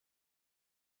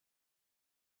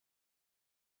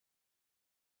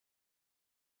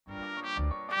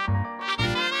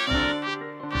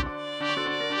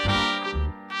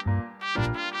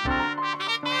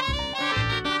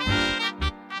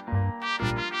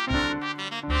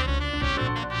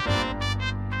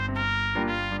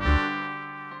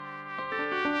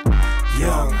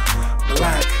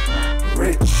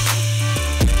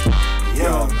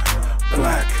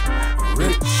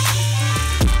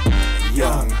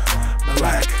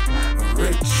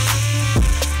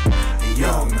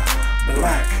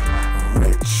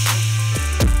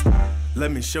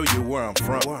Let me show you where I'm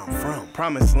from.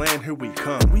 Promised land, here we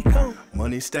come.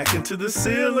 Money stacking to the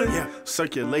ceiling.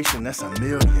 Circulation, that's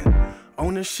 1,000,000.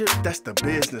 Ownership, that's the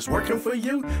business. Working for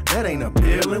you, that ain't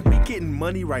appealing. We getting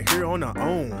money right here on our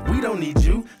own. We don't need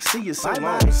you. See you so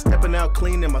long. Stepping out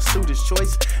clean in my suit is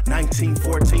choice.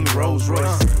 1914 Rolls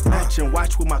Royce. Matching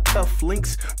watch with my cuff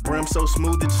links. Brim so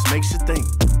smooth it just makes you think.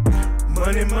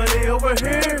 Money, money over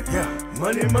here.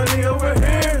 Money, money over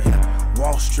here.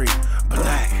 Wall Street,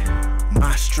 black.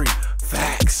 My street,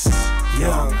 facts.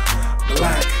 Young,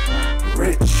 black,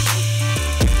 rich.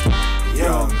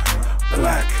 Young,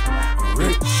 black,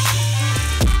 rich.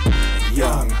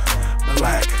 Young,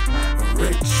 black,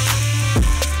 rich.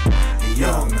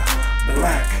 Young,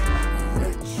 black,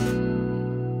 rich.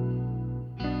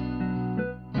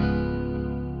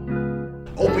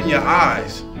 Open your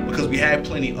eyes, because we have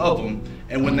plenty of them,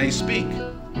 and when they speak,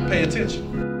 pay attention.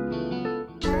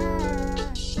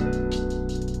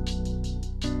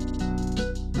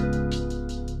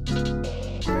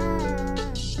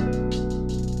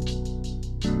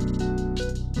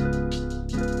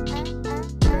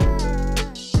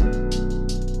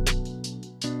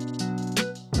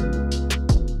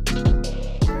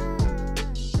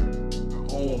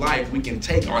 Life, we can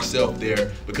take ourselves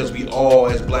there because we all,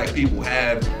 as black people,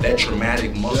 have that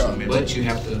traumatic muscle memory. But you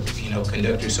have to,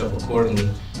 conduct yourself accordingly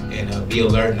and be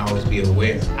alert and always be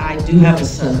aware. I do have a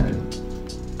son,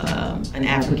 an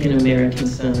African-American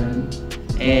son,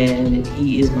 and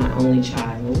he is my only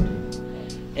child.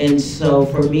 And so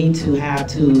for me to have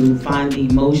to find the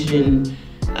emotion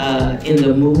in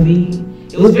the movie,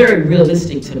 it was very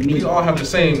realistic to me. We all have the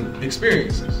same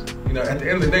experiences. At the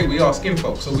end of the day, we all skin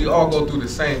folks, so we all go through the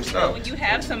same stuff. When you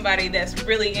have somebody that's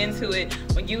really into it,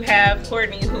 when you have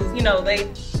Courtney who's,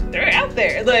 they're out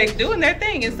there, like, doing their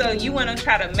thing, and so you want to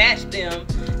try to match them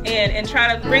and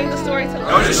try to bring the story to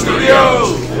life. Notis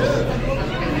Studios!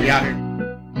 We out here.